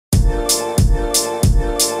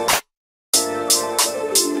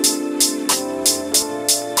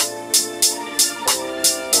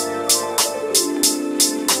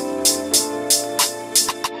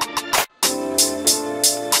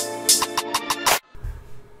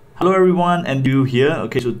Hello everyone, and you here.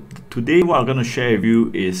 Okay, so today what I'm going to share with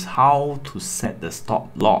you is how to set the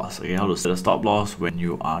stop loss. Okay, how to set a stop loss when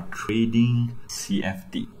you are trading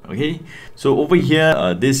CFD. Okay, so over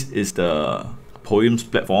here, this is the Poems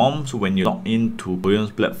platform. So when you log into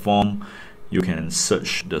Poems platform, you can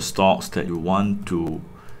search the stocks that you want to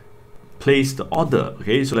place the order.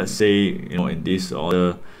 Okay, so let's say in this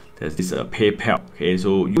order there's this PayPal. Okay,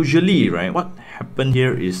 so usually, right, what happened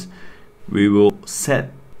here is we will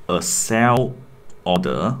set a sell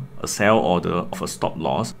order of a stop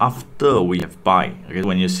loss after we have buy. Okay,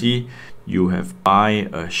 when you see you have buy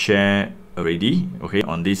a share already, okay,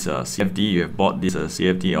 on this CFD, you have bought this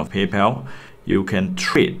CFD of PayPal, you can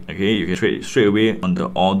trade. Okay, you can trade straight away on the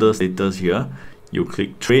order status here. You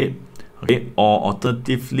click trade. Okay, or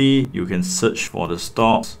alternatively you can search for the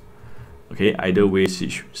stocks. Okay, either way,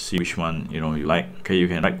 see which one you like. Okay, you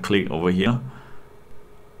can right click over here,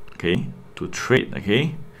 okay, to trade.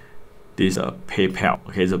 Okay, this PayPal.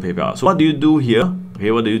 Okay, so PayPal. So what do you do here?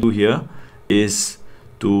 Okay, what do you do here is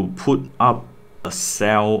to put up a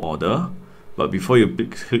sell order, but before you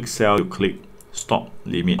click sell, you click stop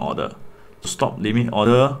limit order. So stop limit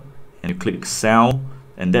order, and you click sell,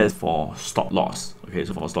 and that's for stop loss. Okay,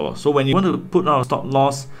 so for stop loss. So when you want to put out a stop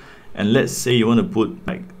loss, and let's say you want to put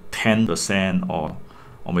like 10% or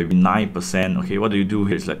maybe 9%. Okay, what do you do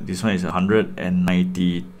here? Is like this one is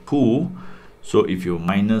 192. So if you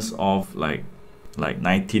minus off like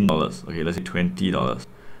 $19, okay, let's say $20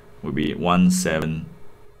 would be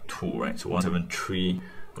 172, right? So 173.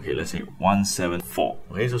 Okay, let's say 174.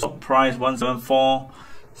 Okay, so stop price 174,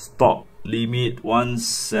 stop limit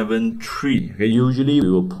 173. Okay, usually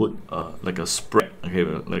we will put like a spread. Okay,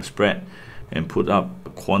 like spread, and put up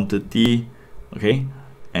a quantity. Okay,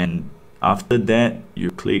 and after that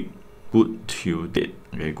you click good to date.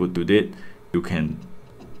 Okay, good to date. You can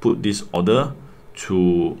put this order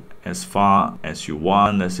to as far as you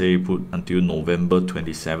want. Let's say put until November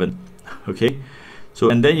 27. Okay, so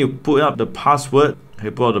and then you put up the password. Okay,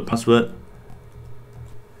 put up the password.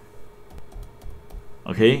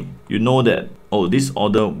 Okay, you know that, oh, this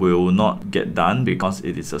order will not get done because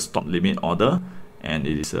it is a stop limit order and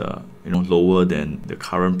it is lower than the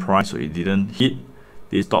current price, so it didn't hit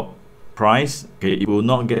this stop price. Okay, it will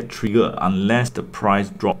not get triggered unless the price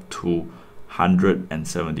drop to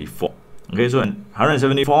 174. Okay, so in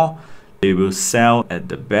 174 they will sell at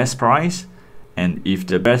the best price, and if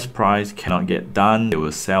the best price cannot get done, they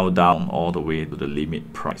will sell down all the way to the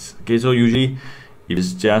limit price. Okay, so usually if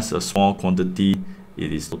it's just a small quantity,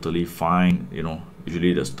 it is totally fine.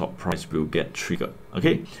 Usually the stop price will get triggered.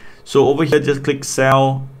 Okay, so over here just click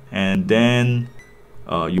sell, and then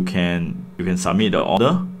you can submit the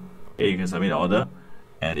order. Okay, you can submit the order,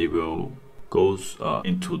 and it will goes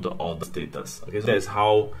into the order status. Okay, so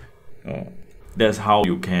that's how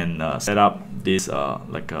you can set up this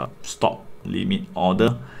like a stop limit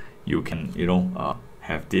order. You can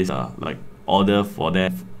have this like order for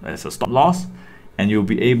that as a stop loss, and you'll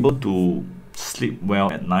be able to sleep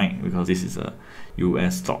well at night because this is a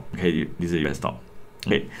US stock. Okay, this is a US stock.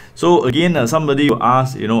 Okay, so again, somebody will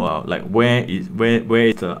ask, like where is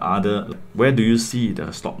the other, where do you see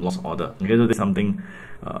the stop loss order? Okay, so there's something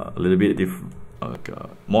a little bit different,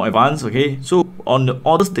 more advanced. Okay, so on the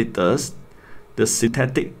order status, the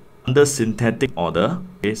synthetic order,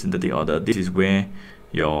 okay, synthetic order, this is where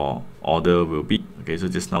your order will be. Okay, so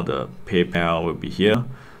just now the PayPal will be here,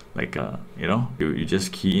 like you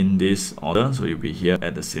just key in this order, so you'll be here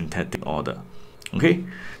at the synthetic order. Okay,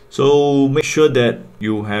 so make sure that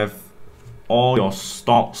you have all your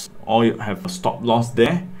stocks, or you have a stop loss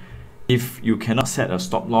there. If you cannot set a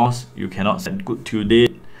stop loss, you cannot set good to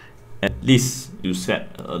date, at least you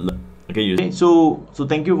set alert. Okay, so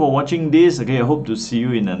thank you for watching this. Okay, I hope to see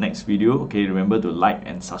you in the next video. Okay, remember to like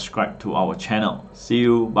and subscribe to our channel. See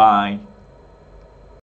you, bye.